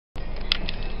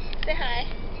Say hi.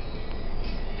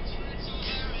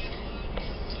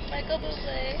 Michael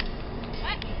Bublé.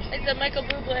 What? I said Michael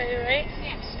Bublé, right?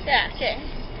 Yeah. Yeah, okay.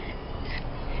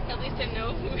 At least I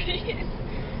know who he is.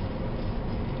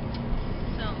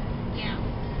 So, yeah.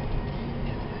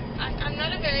 I'm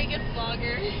not a very good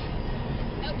vlogger.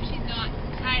 Nope, she's not.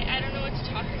 I don't know what to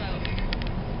talk about.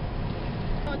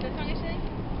 Oh, what this song is saying?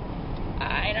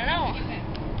 I don't know.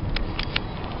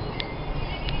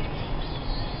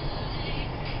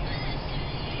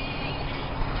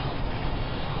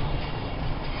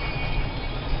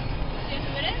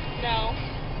 No.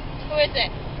 Who is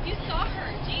it? You saw her,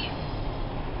 jeez.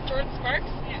 Jordan Sparks?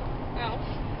 Yeah. Oh.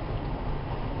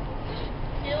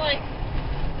 You're like,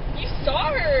 you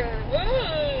saw her.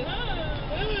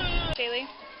 Bailey,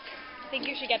 I think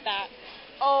you should get that.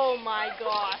 Oh my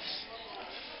gosh.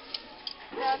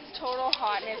 That's total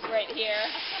hotness right here.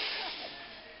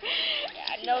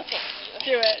 Yeah, no thank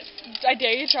you. Do it. I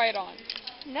dare you try it on.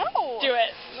 No. Do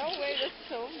it. No way, that's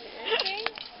so embarrassing.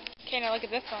 Okay, now look at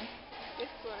this one. This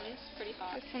one's pretty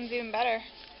hot. This one's even better.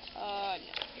 No.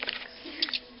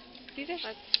 These are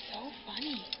so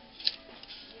funny.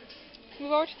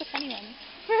 Move over to the funny one.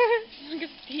 Look at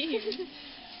Steve.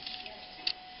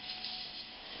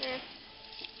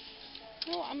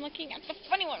 No, I'm looking at the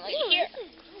funny one right here.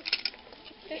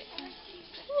 This one.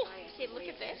 Okay, look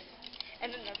at this.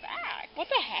 And then the back. What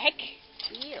the heck?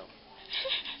 Ew.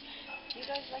 You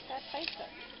guys like that type?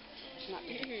 Not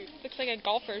looks like a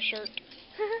golfer's shirt.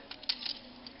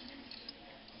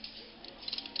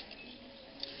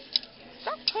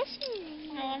 Stop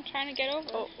pushing. No, I'm trying to get over.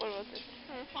 Oh, what was this?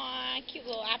 Aw, cute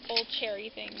little apple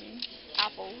cherry thing.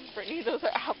 Apples, Brittany. Those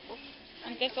are apples.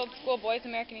 And this old school boys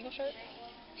American Eagle shirt.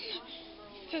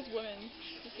 It says women.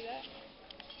 You see that?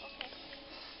 Okay.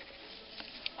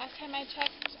 Last time I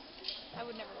checked, I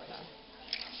would never wear that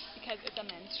because it's a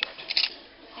men's shirt.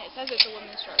 And it says it's a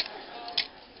women's shirt.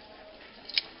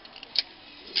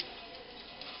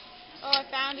 Oh, I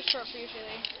found a shirt for you,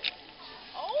 Shaylee.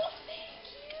 Oh, thank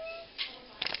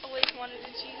you. Always wanted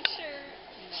a jean shirt.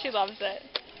 She loves it.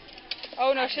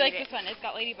 Oh no, I she likes hate it. this one. It's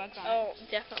got ladybugs on it. Oh,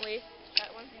 definitely.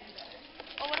 That one.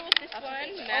 Oh, what was this That's one? my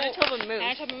favorite. Manitoba Moose.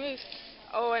 Manitoba Moose.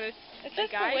 Oh, and it's It a says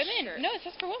for guy's women. shirt. No, it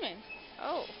says for women.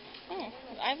 Oh. Oh,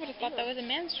 I would have thought that was a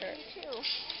man's shirt. Ew.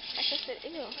 I just said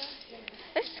ew.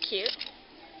 This is cute.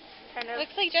 Kind of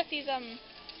Looks like Jesse's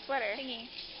sweater. thingy.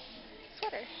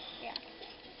 Sweater. Yeah.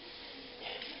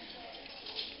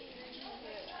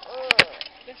 Ugh.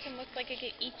 This one looks like it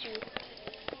could eat you.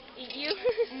 Eat you?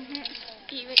 Mhm.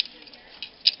 Eat me.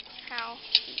 How?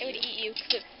 It would eat you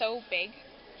because it's so big.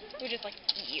 It would just like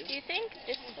eat you. Do you think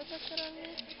this would look good on me?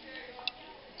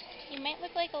 You might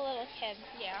look like a little kid.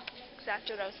 Yeah.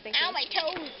 Exactly what I was thinking. Ow, my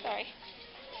toes! Sorry.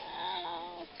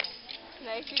 Ow.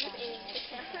 Nice, you just aimed the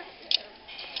camera.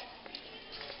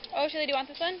 Oh, Shaylee, do you want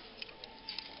this one?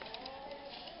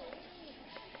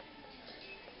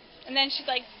 And then she's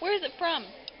like, where is it from?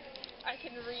 I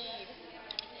can read.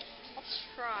 I'll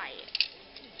try it.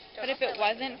 But if it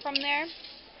wasn't from there,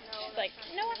 No, she's like,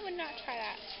 no, I would not try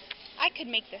that. I could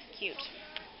make this cute.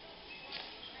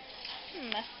 Oh,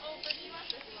 but do you want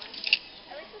this one?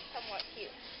 I like this somewhat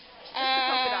cute. The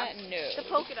polka dots. No. The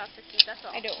polka dots are cute, that's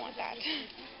all. I don't want that.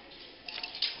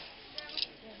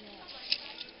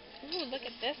 Ooh, look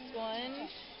at this one.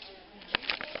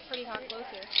 Pretty hot clothes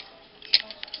here.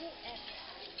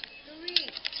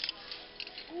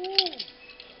 Ooh.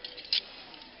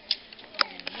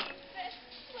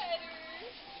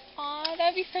 Aw,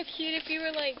 that'd be so cute if you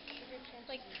were like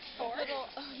Four? little.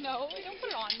 No, don't put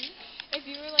it on me. If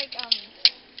you were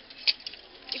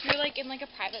like in like a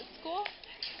private school,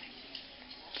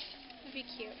 that'd be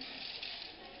cute.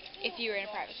 If you were in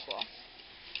a private school,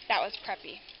 that was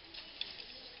preppy.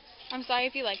 I'm sorry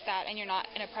if you like that and you're not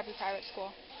in a preppy private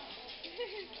school.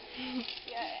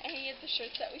 Yeah, any of the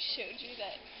shirts that we showed you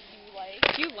that you like.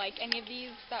 If you like any of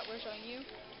these that we're showing you,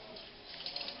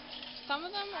 some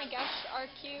of them I guess are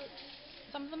cute.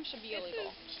 Some of them should be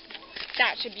illegal.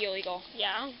 That should be illegal.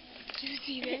 Yeah. Do you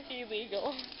see this?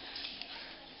 Illegal.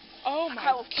 Oh my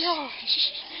Ouch.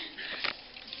 gosh.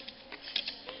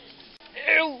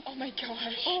 Ew. Oh my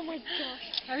gosh. Oh my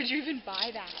gosh. How did you even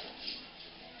buy that?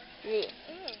 Ugh.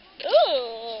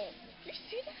 Ugh. You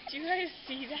see that? Do you guys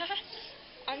see that?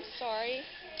 I'm sorry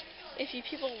if you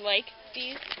people like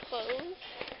these clothes,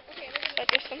 but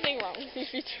there's something wrong with you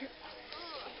if you do.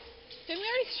 Didn't we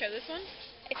already show this one?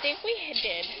 I think we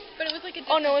did. But it was like a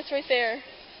Oh no, it's right there.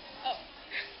 Oh.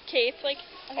 Okay, it's like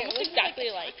Okay, almost well, this exactly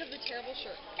is like. Because of the terrible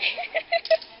shirt.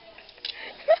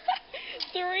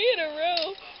 3 in a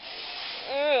row.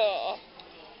 Ugh.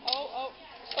 Oh, oh.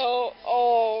 Oh,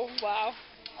 oh, wow.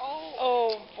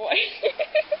 Oh boy.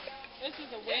 This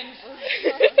is a win for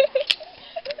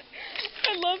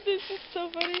I love this. It's so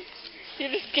funny.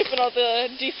 You're just skipping all the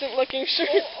decent looking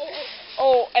shirts.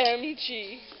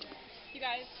 OMG. You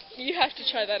guys. You have to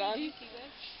try that Do on. you see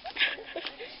this?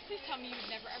 Please tell me you would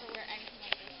never ever wear anything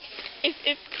like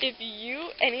this. If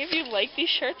any of you like these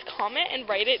shirts, comment and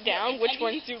write it down which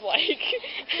ones you like.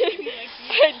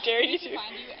 I dare you to.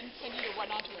 Find you and send you to what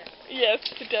not to wear. Yes,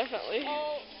 definitely.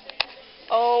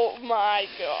 Oh my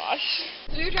gosh.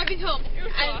 So we were driving home,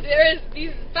 and there was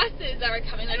these buses that were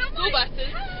coming, like school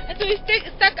buses, and so we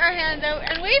stuck our hands out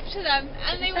and waved to them,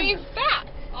 and they waved back.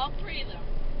 All three of them.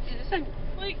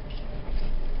 Like,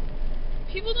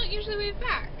 people don't usually wave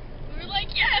back. We were like,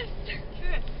 yes!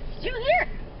 Good. You were there.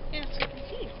 Yeah, so you can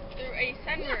see. Through a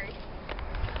sunroof.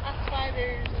 That's why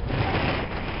there's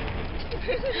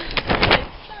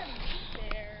sun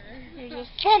there. There's a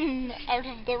sun out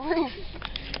of the roof.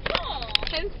 Oh.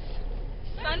 Hence,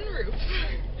 sunroof.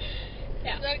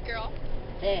 Yeah. Is that a girl?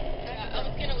 Yeah. I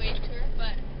was gonna wave to her,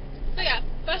 but. So yeah,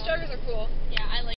 bus drivers are cool. Yeah, I like